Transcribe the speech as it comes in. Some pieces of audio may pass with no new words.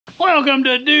Welcome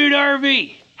to Dude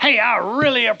RV. Hey, I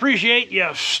really appreciate you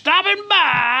stopping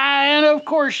by, and of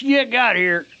course you got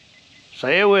here,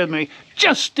 say it with me,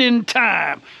 just in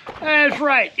time. That's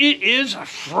right, it is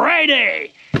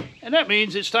Friday, and that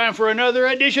means it's time for another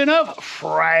edition of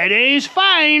Friday's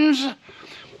Finds.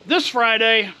 This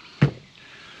Friday,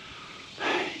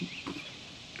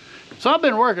 so I've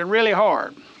been working really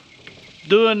hard,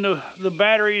 doing the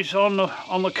batteries on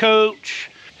the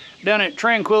coach, down at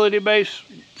Tranquility Base,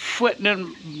 sweating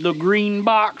in the green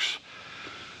box.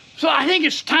 So I think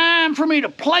it's time for me to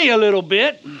play a little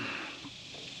bit.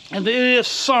 And it is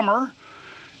summer,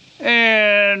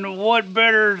 and what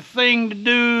better thing to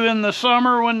do in the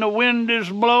summer when the wind is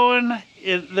blowing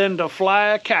than to fly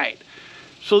a kite.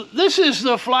 So this is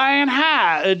the Flying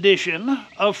High edition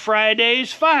of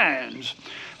Friday's Finds.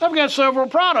 I've got several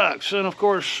products, and of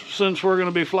course, since we're going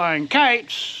to be flying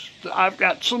kites, I've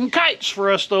got some kites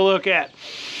for us to look at.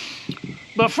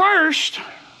 But first,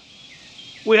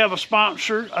 we have a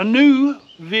sponsor, a new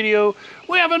video.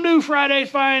 We have a new Friday's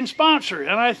Find sponsor,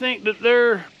 and I think that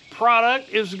their product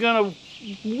is going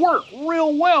to work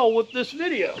real well with this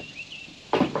video.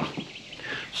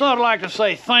 So I'd like to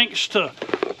say thanks to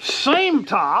Same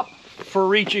Top for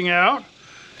reaching out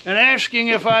and asking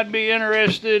if I'd be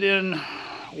interested in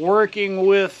working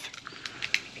with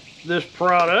this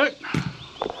product.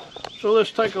 So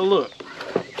let's take a look.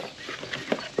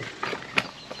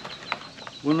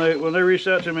 When they reached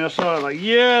out to me, I saw it like,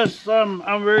 yes, I'm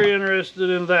very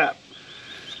interested in that,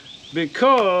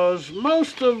 because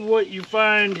most of what you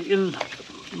find in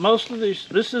most of these,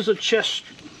 this is a chest.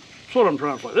 That's what I'm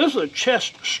trying to play. This is a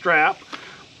chest strap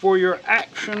for your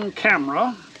action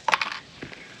camera,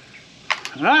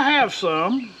 and I have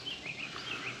some,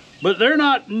 but they're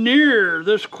not near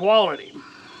this quality.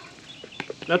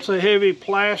 That's a heavy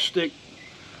plastic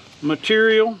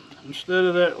material instead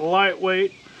of that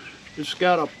lightweight. It's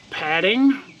got a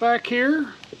padding back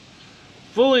here,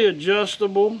 fully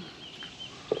adjustable.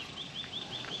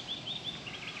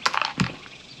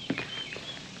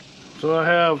 So I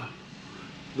have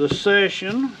the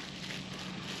Session.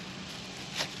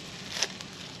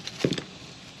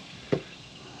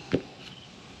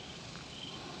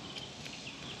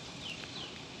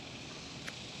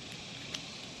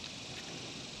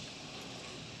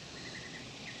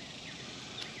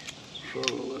 So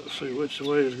let's see which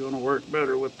way is going to work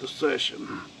better with the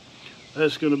Session.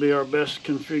 That's going to be our best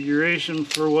configuration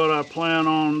for what I plan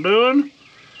on doing.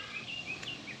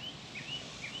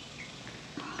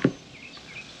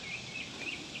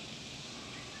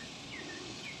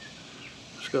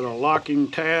 It's got a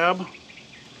locking tab.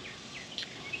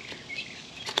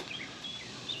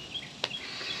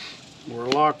 We're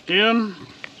locked in.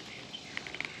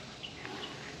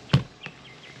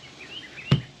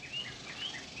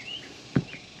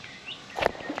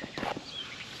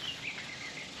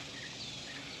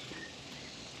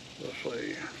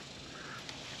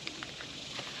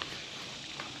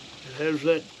 It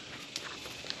has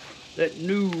that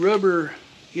new rubber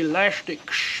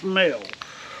elastic smell.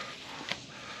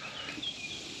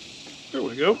 There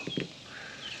we go.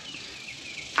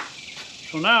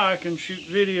 So now I can shoot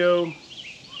video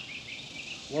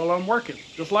while I'm working,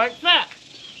 just like that.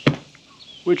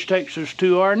 Which takes us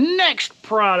to our next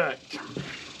product.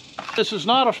 This is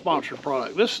not a sponsored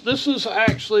product. This is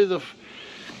actually the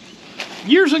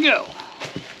years ago,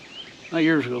 not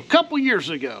years ago, a couple years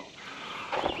ago,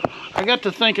 I got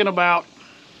to thinking about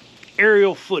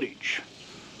aerial footage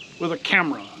with a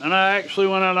camera, and I actually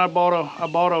went out and I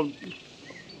bought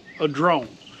a drone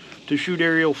to shoot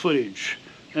aerial footage,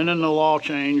 and then the law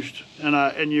changed,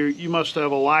 and you must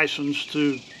have a license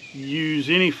to use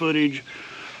any footage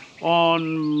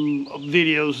on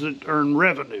videos that earn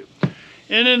revenue.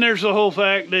 And then there's the whole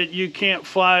fact that you can't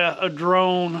fly a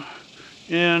drone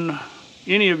in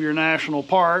any of your national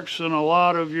parks, and a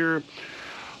lot of your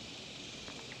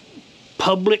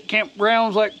public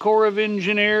campgrounds like Corps of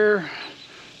Engineer,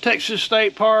 Texas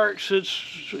State Parks,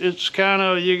 it's kind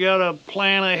of, you gotta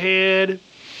plan ahead.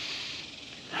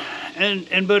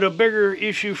 But a bigger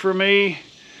issue for me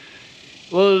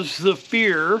was the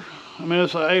fear. I mean,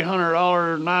 it's an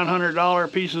 $800,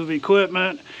 $900 piece of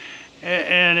equipment,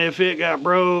 and if it got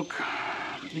broke,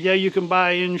 yeah, you can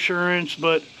buy insurance,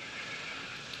 but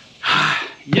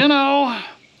you know,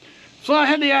 so I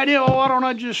had the idea, well, why don't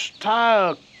I just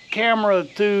tie a camera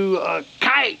to a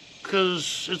kite,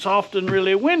 because it's often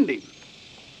really windy.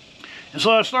 And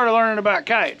so I started learning about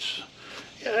kites.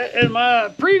 And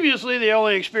previously, the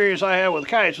only experience I had with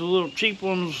kites was little cheap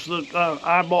ones that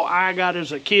I got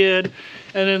as a kid,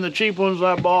 and then the cheap ones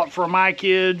I bought for my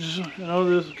kids, you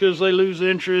know, because they lose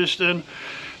interest. And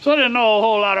So I didn't know a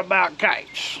whole lot about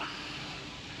kites.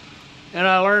 And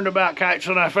I learned about kites,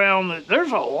 and I found that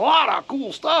there's a lot of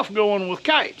cool stuff going with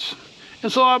kites.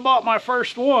 And so I bought my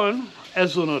first one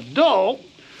as an adult,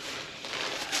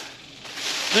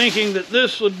 thinking that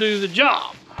this would do the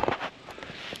job.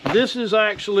 This is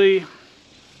actually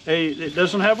it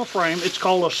doesn't have a frame. It's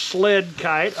called a sled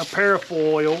kite, a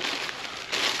parafoil,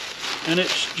 and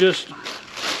it's just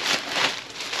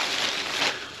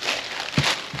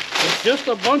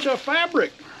a bunch of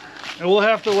fabric. And we'll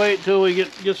have to wait till we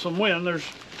get some wind.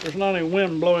 There's not any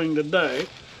wind blowing today,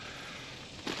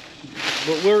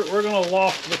 but we're gonna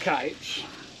loft the kites.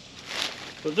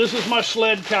 But this is my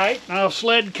sled kite. Now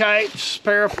sled kites,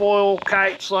 parafoil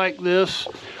kites like this,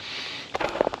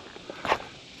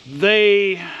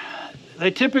 they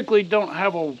typically don't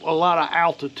have a lot of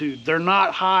altitude. They're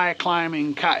not high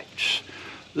climbing kites.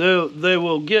 They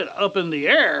will get up in the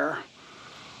air,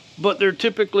 but they're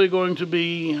typically going to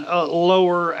be a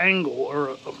lower angle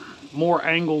or more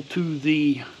angle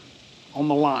to on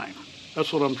the line.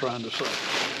 That's what I'm trying to say.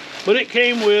 But it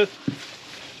came with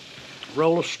a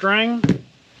roll of string,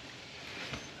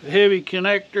 a heavy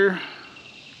connector,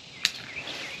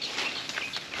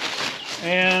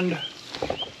 and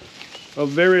a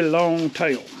very long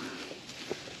tail.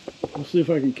 Let's see if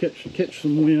I can catch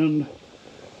some wind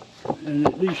and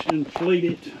at least inflate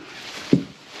it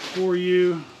for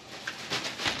you.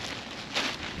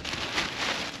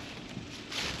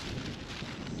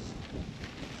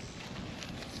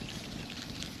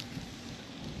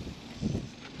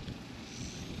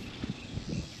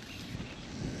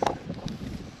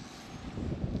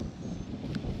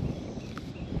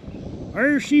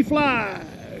 There she flies.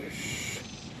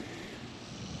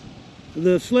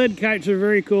 The sled kites are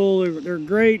very cool. They're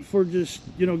great for just,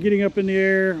 you know, getting up in the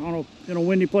air in a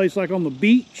windy place like on the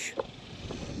beach.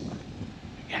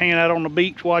 Hanging out on the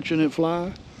beach watching it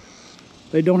fly.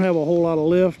 They don't have a whole lot of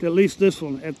lift. At least this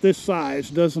one at this size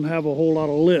doesn't have a whole lot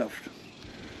of lift.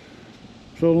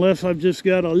 So unless I've just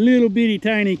got a little bitty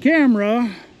tiny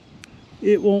camera,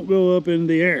 it won't go up in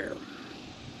the air.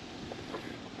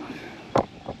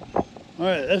 All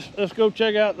right, let's go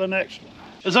check out the next one.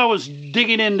 As I was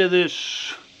digging into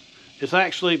this, it's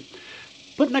actually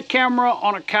putting a camera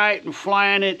on a kite and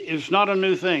flying it is not a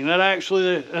new thing. That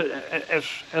actually,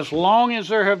 as long as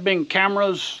there have been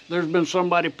cameras, there's been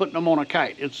somebody putting them on a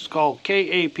kite. It's called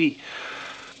KAP,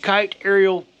 Kite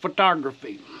Aerial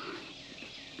Photography.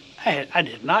 I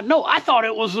did not know. I thought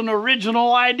it was an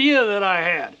original idea that I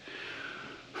had.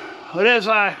 But as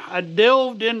I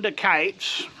delved into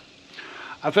kites,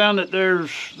 I found that there's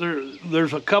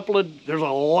a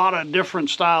lot of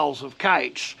different styles of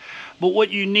kites. But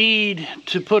what you need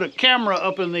to put a camera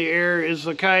up in the air is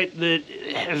a kite that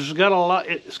has got a lot.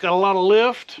 It's got a lot of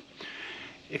lift,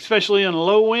 especially in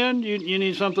low wind. You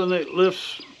need something that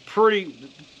lifts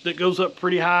that goes up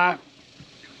pretty high.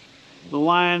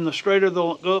 The straighter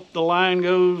the line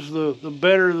goes, the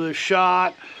better the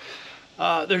shot.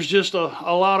 There's just a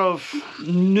lot of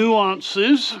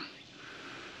nuances.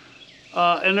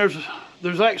 And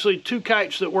there's actually two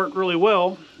kites that work really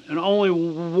well, and only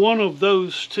one of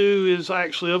those two is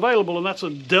actually available, and that's a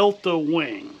Delta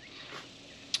wing.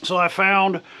 So I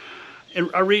found,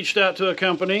 and I reached out to a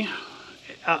company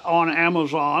on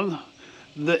Amazon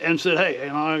and said, hey,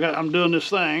 you know, I'm doing this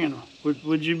thing, and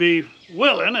would you be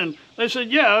willing? And they said,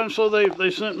 yeah, and so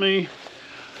they sent me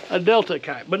a Delta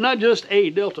kite, but not just a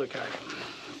Delta kite.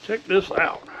 Check this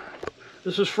out.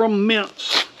 This is from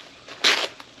Mints.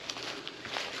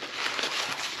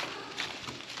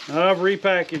 Now I've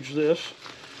repackaged this,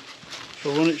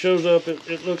 so when it shows up,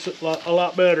 it looks a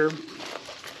lot better.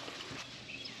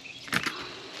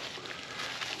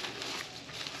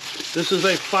 This is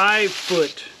a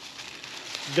 5-foot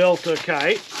Delta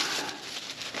kite,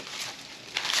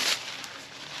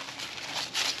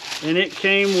 and it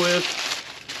came with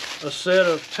a set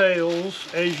of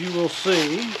tails, as you will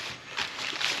see.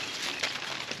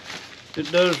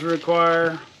 It does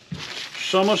require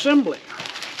some assembly,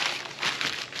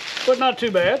 but not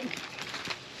too bad.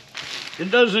 It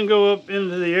doesn't go up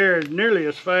into the air nearly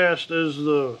as fast as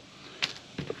the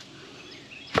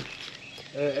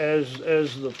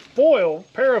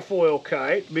parafoil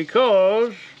kite,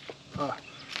 because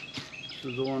this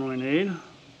is the one we need.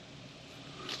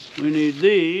 We need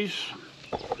these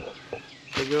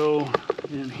to go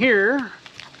in here.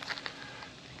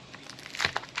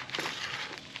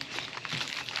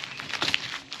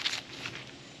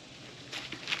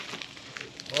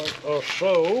 Or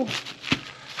so.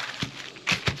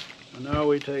 And now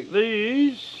we take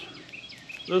this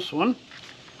one,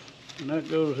 and that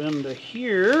goes into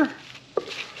here.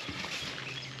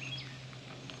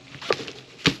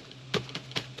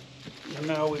 And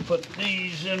now we put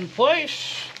these in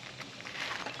place.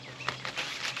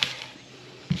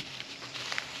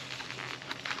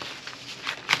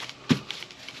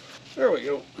 There we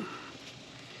go.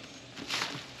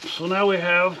 So now we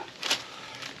have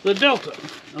the Delta.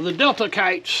 Now the Delta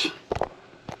kites,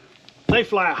 they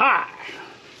fly high.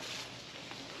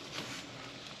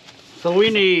 So we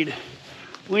need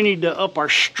to up our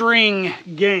string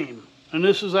game. And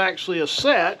this is actually a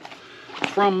set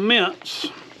from Mints.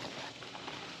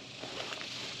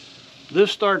 This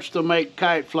starts to make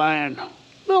kite flying a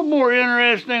little more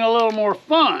interesting, a little more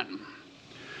fun.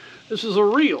 This is a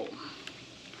reel.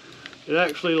 It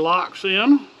actually locks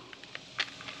in,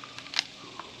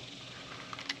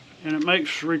 and it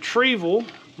makes retrieval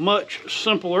much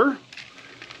simpler.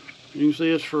 You can see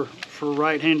it's for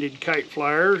right-handed kite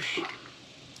flyers.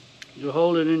 You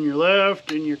hold it in your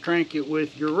left and you crank it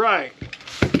with your right.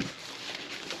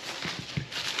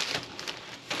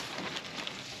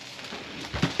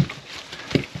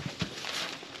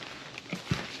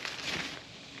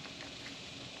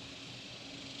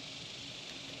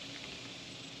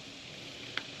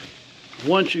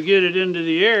 Once you get it into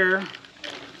the air,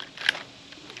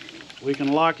 we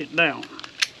can lock it down.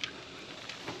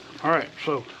 All right,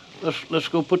 so let's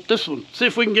go put this one, see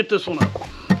if we can get this one up.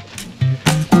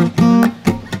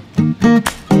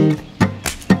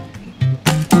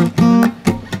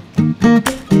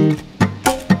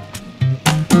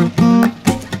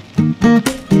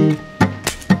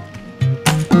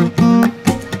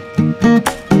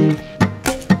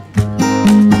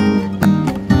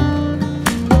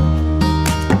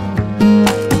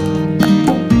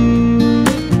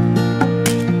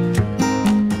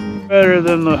 Better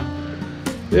than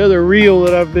the other reel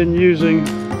that I've been using.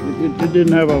 It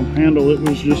didn't have a handle, it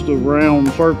was just a round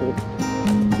circle.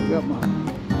 I got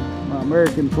my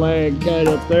American flag kite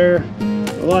up there.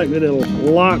 I like that it'll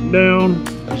lock down.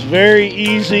 It's very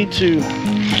easy to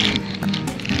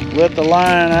let the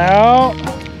line out,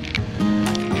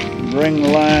 bring the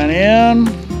line in,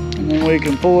 and then we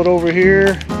can pull it over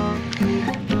here.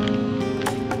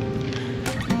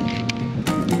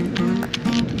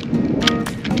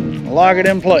 Lock it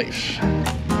in place.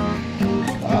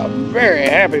 I'm very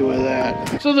happy with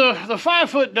that. So the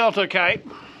 5-foot Delta kite,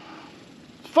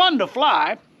 fun to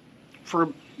fly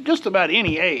for just about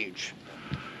any age.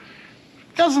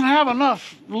 Doesn't have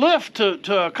enough lift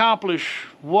to accomplish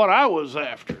what I was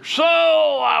after. So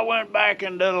I went back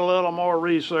and did a little more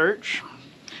research,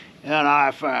 and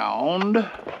I found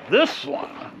this one.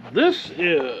 This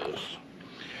is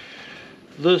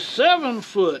the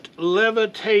 7-foot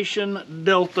Levitation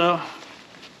Delta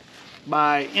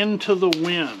by Into the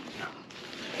Wind.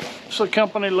 It's a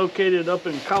company located up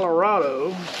in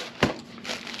Colorado.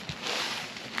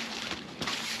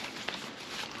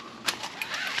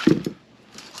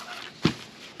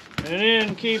 And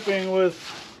in keeping with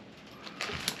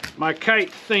my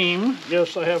kite theme,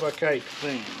 yes, I have a kite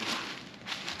theme.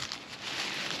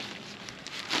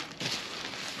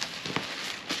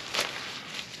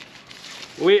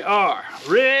 We are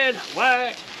red,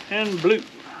 white, and blue.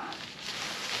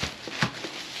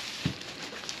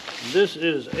 This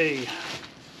is a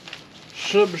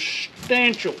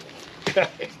substantial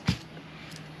kite.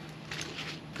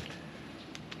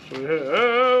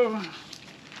 So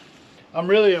I'm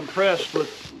really impressed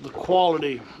with the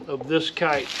quality of this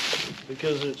kite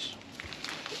because it's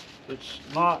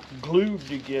not glued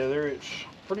together. It's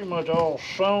pretty much all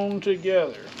sewn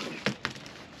together.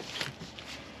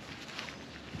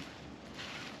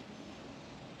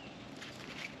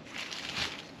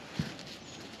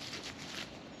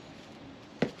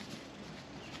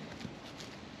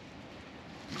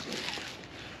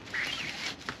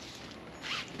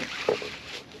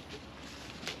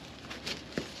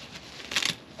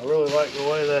 I really like the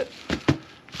way that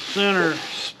center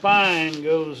spine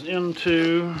goes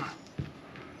into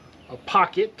a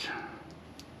pocket.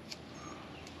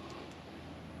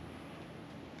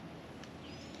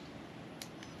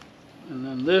 And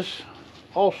then this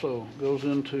also goes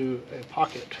into a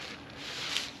pocket,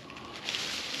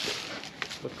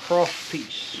 the cross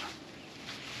piece.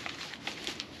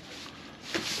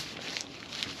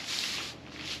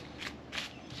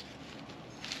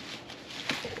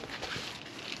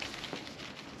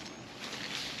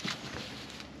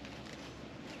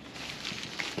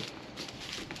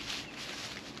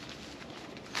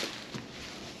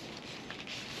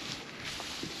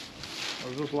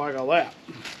 Just like a that.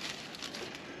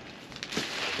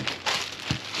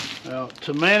 Now,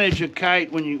 to manage a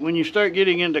kite, when you start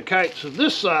getting into kites of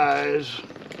this size,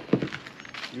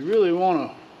 you really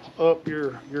want to up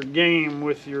your game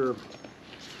with your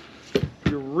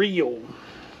reel.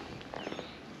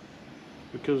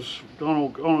 because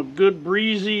on a good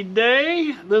breezy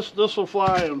day, this will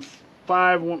fly in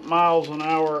 5 miles an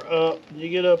hour up. You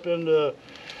get up into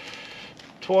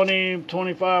 20,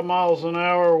 25 miles an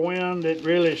hour wind, it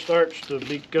really starts to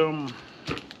become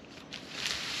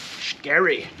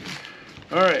scary.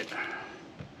 All right,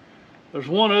 there's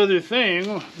one other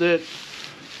thing that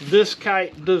this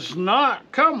kite does not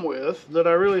come with that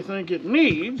I really think it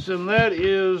needs, and that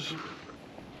is,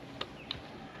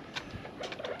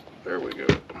 there we go.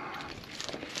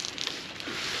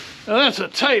 Now that's a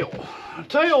tail.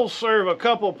 Tails serve a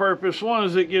couple purposes. One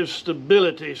is it gives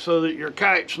stability so that your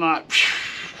kite's not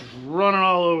running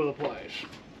all over the place.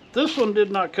 This one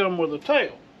did not come with a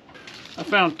tail. I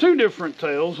found 2 different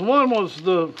tails. One was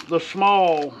the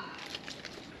small,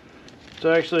 it's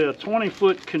actually a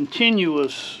 20-foot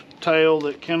continuous tail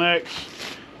that connects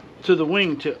to the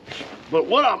wingtips. But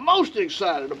what I'm most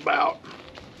excited about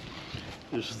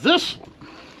is this one.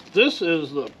 This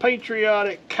is the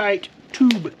Patriotic Kite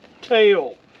Tube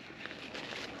Tail.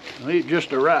 It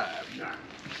just arrived.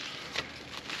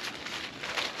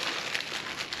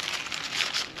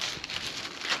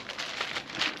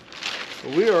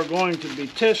 We are going to be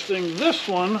testing this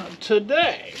one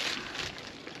today.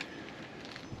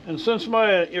 And since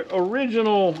my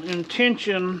original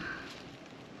intention,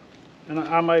 and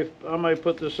I may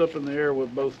put this up in the air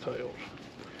with both tails,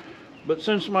 but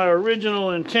since my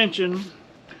original intention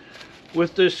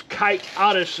with this Kite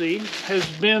Odyssey has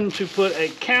been to put a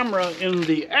camera in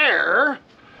the air,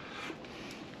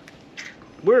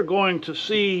 we're going to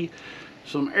see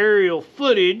some aerial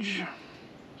footage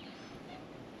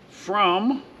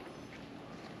from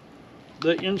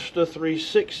the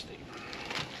Insta360.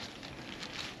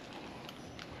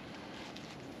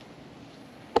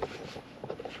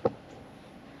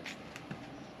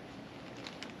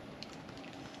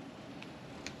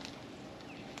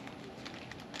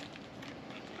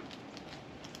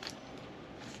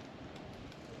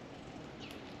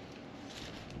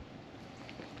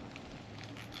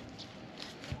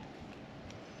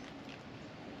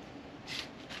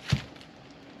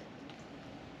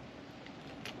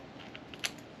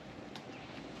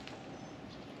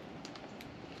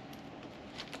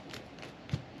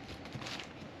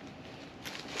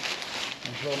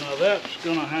 So now that's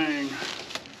going to hang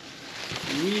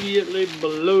immediately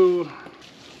below.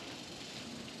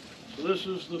 So this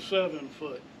is the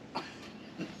 7-foot.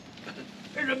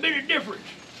 There's a bit of difference.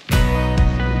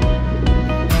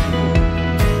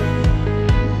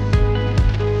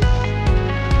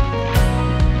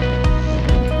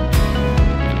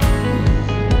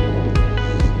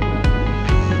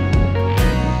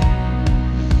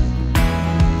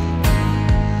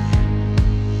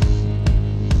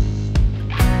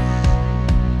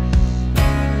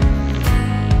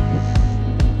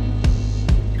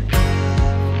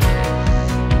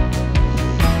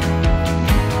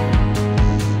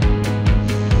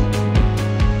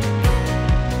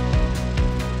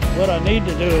 What I need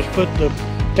to do is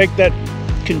take that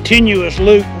continuous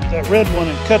loop, that red one,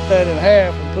 and cut that in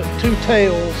half and put 2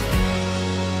 tails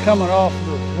coming off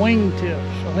the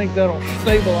wingtips. I think that'll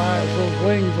stabilize those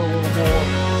wings a little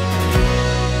more.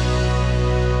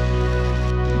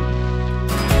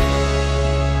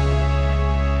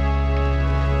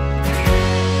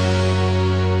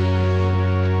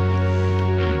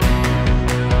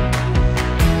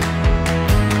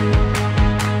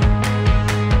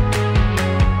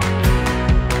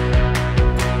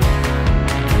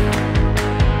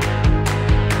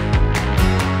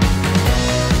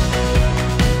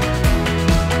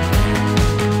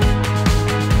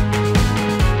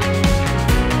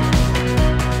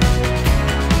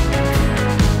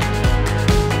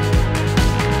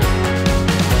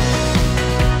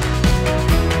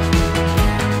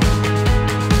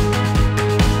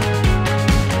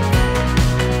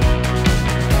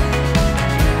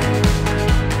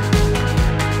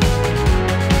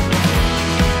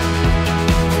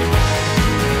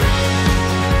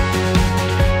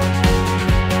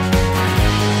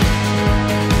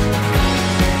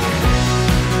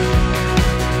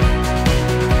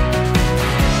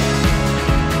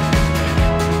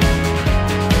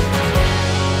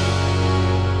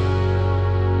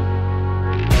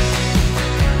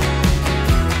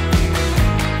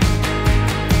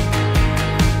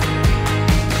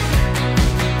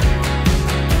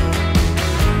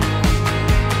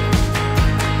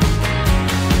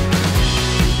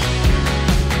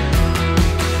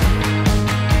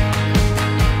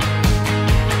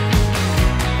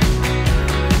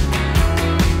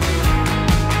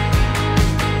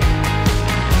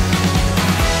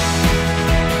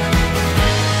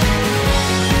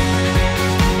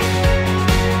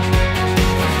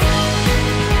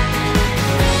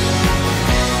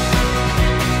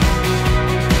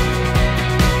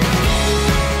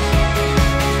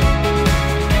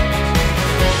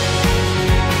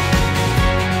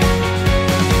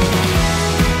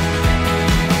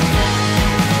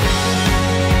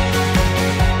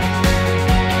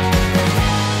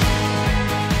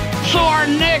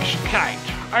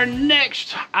 Our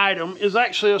next item is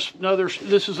actually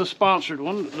this is a sponsored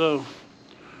one. The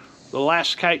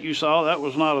last kite you saw, that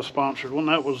was not a sponsored one.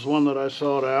 That was one that I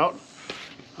sought out.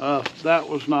 That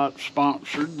was not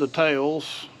sponsored. The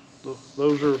tails,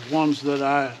 those are ones that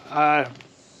I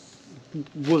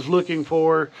was looking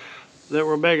for that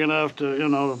were big enough to, you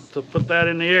know, to put that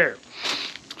in the air.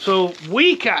 So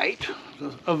We Kite,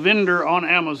 a vendor on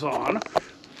Amazon,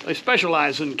 they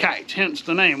specialize in kites, hence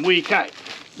the name We Kite.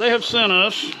 They have sent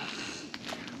us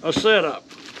a setup,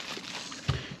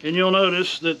 and you'll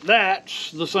notice that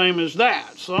that's the same as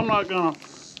that. So I'm not going to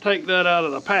take that out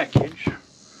of the package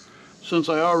since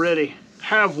I already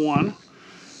have one,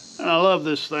 and I love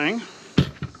this thing.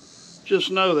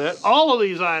 Just know that. All of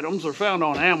these items are found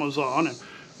on Amazon, and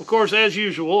of course, as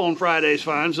usual, on Friday's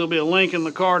Finds, there'll be a link in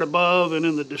the card above and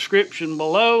in the description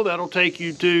below. That'll take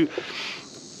you to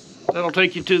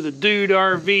the Dude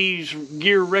RV's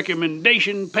gear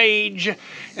recommendation page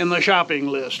and the shopping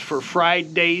list for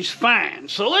Friday's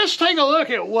Finds. So let's take a look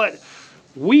at what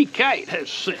We Kite has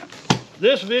sent.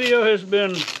 This video has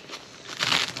been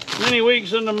many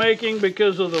weeks in the making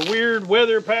because of the weird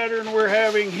weather pattern we're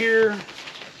having here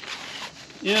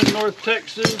in North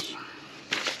Texas.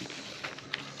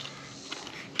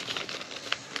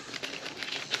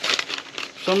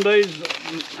 Some days,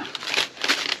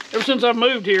 ever since I've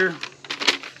moved here,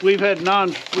 we've had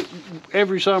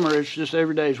every summer it's just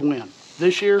every day's wind.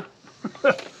 This year,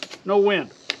 no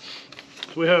wind.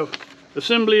 So we have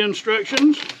assembly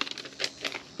instructions.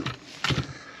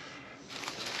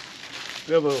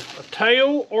 We have a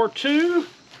tail or two.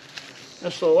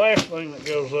 That's the last thing that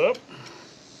goes up.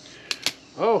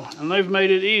 Oh, and they've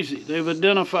made it easy. They've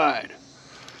identified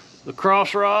the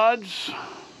cross rods.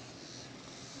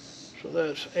 So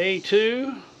that's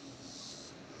A2,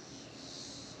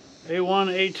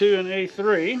 A1, A2, and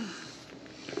A3.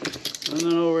 And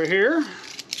then over here,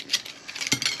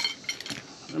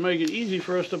 they make it easy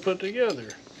for us to put together.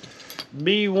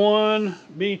 B1,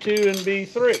 B2, and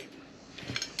B3.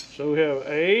 So we have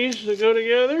A's that go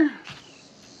together.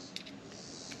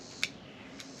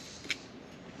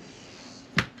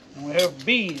 And we have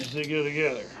B's that go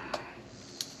together.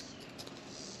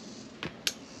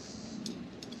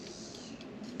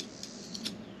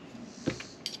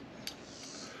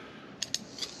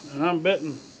 And I'm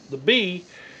betting the B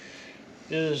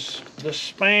is the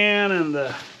span and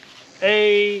the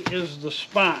A is the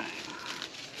spine.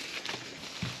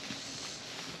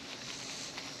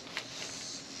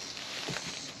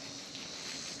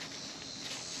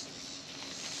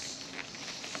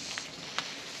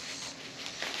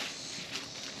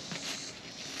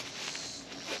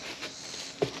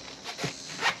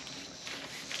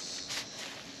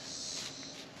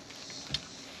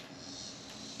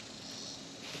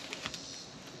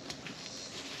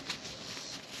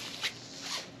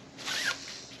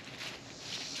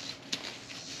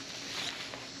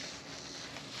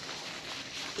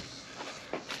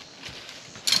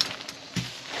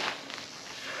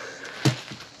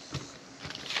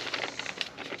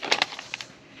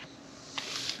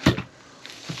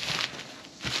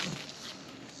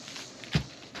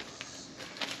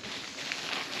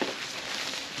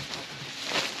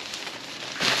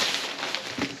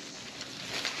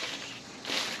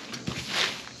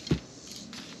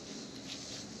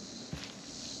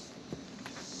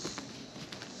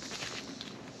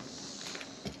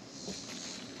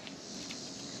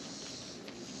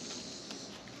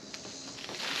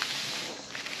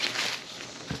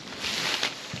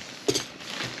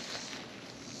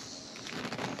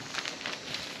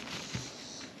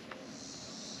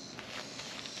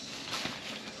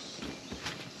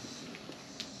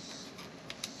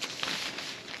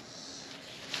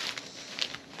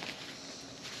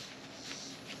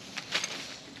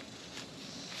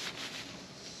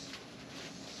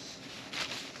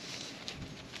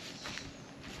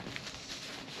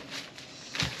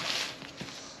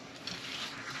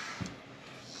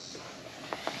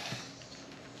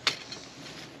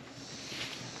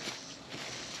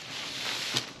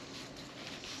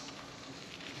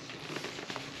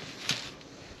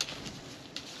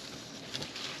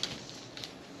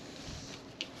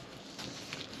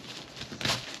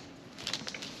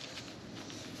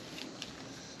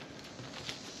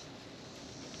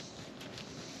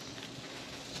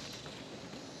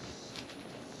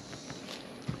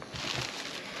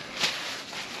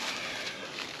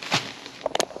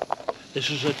 This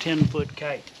is a 10-foot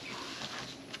kite.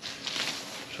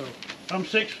 So I'm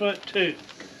 6'2".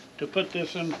 To put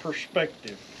this in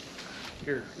perspective,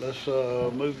 here, let's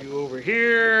move you over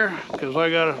here because I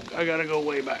gotta go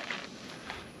way back.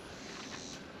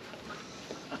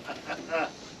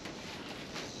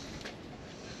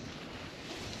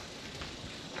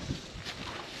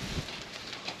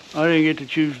 I didn't get to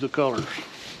choose the colors.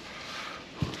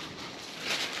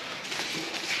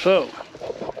 So,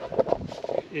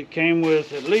 it came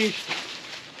with at least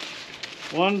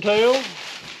one tail.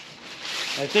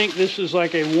 I think this is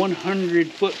like a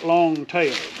 100-foot long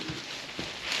tail.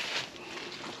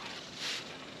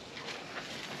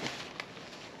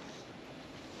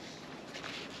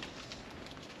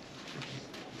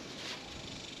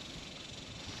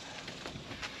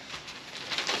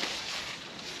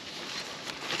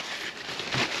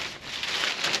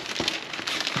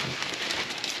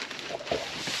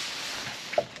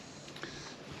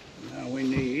 Now we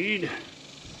need,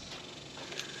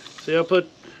 see, I put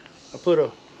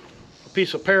a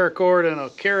piece of paracord and a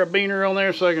carabiner on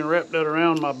there so I can wrap that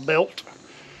around my belt.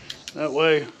 That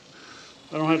way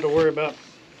I don't have to worry about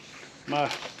my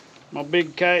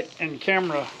big kite and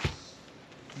camera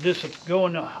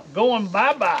going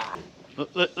bye-bye.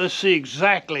 Let's see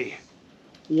exactly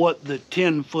what the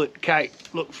 10-foot kite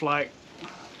looks like.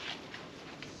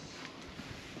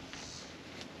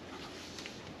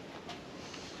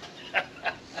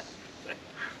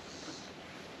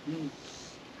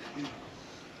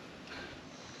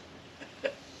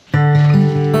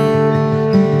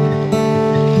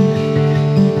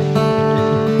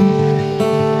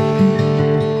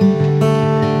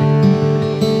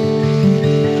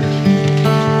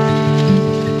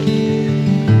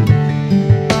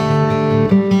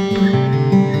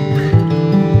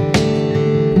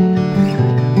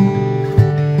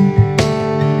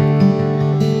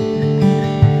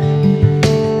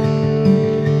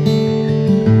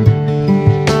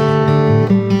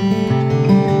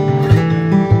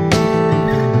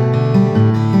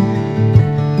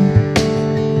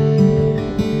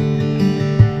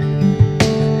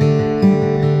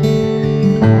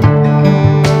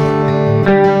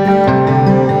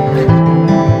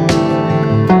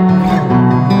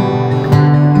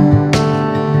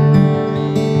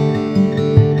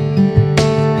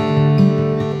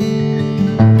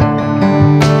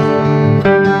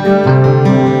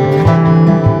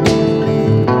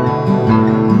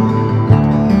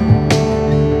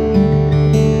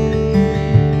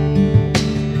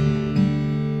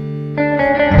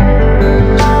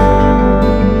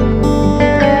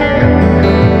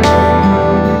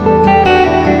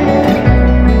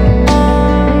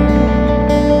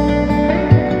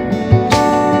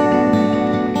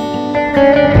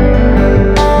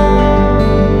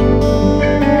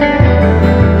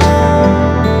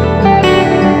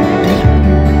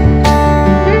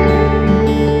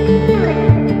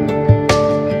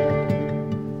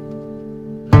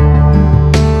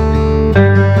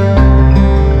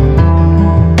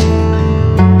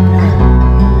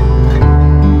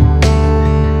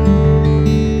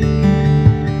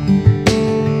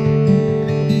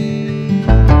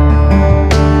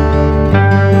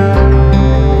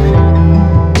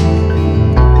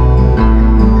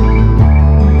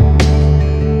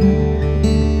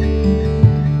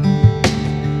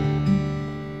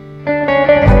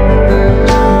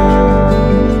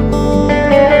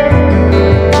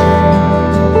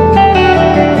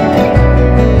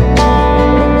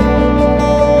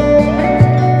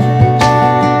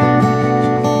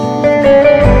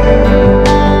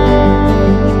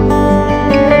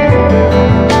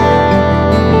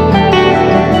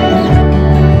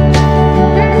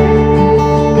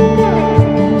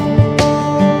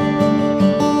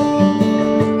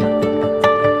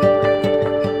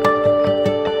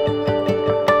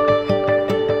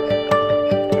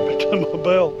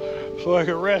 So I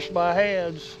could rest my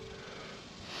hands.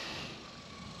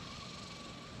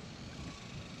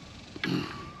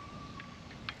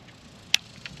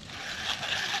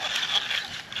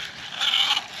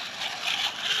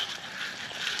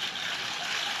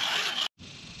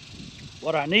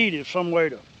 What I need is some way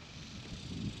to,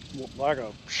 like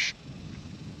a,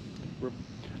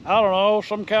 I don't know,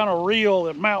 some kind of reel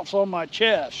that mounts on my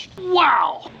chest.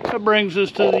 Wow! That brings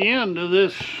us to the end of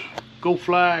this Go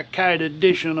Fly A Kite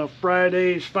edition of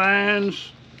Friday's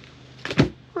Finds.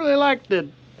 Really like that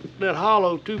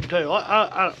hollow tube tail.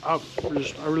 I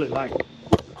really like it.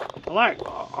 I like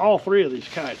all three of these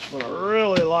kites, but I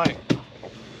really like,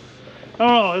 I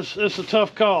don't know, it's a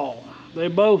tough call. They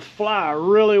both fly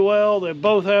really well. They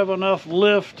both have enough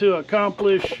lift to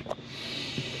accomplish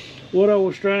what I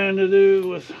was trying to do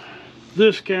with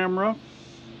this camera.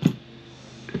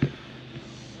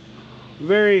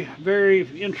 Very, very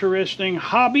interesting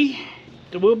hobby.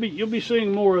 You'll be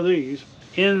seeing more of these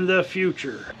in the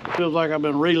future. Feels like I've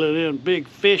been reeling in big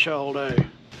fish all day.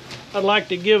 I'd like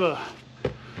to give a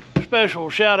special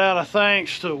shout out of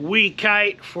thanks to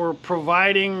Kite for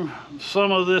providing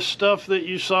some of this stuff that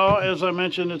you saw. As I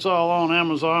mentioned, it's all on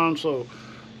Amazon, so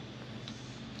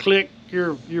click.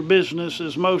 Your business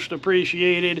is most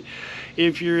appreciated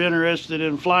if you're interested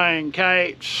in flying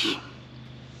kites.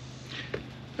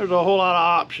 There's a whole lot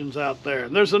of options out there.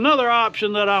 There's another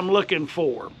option that I'm looking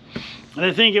for, and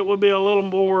I think it would be a little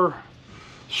more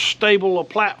stable a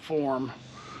platform,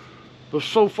 but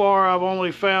so far I've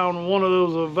only found one of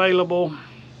those available.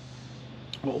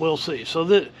 Well, we'll see. So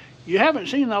that you haven't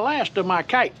seen the last of my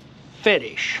kite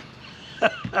fetish.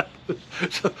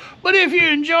 But if you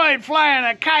enjoyed flying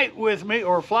a kite with me,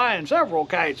 or flying several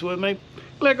kites with me,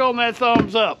 click on that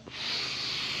thumbs up.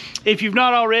 If you've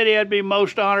not already, I'd be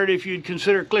most honored if you'd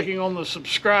consider clicking on the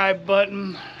subscribe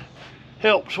button.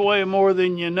 Helps way more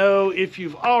than you know. If you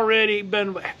have already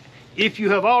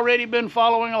been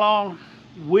following along,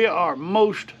 we are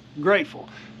most grateful.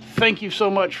 Thank you so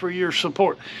much for your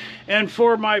support. And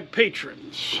for my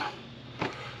patrons,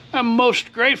 I'm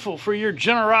most grateful for your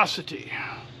generosity.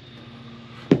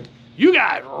 You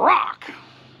guys rock.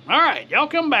 All right, y'all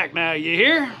come back now, you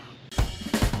hear?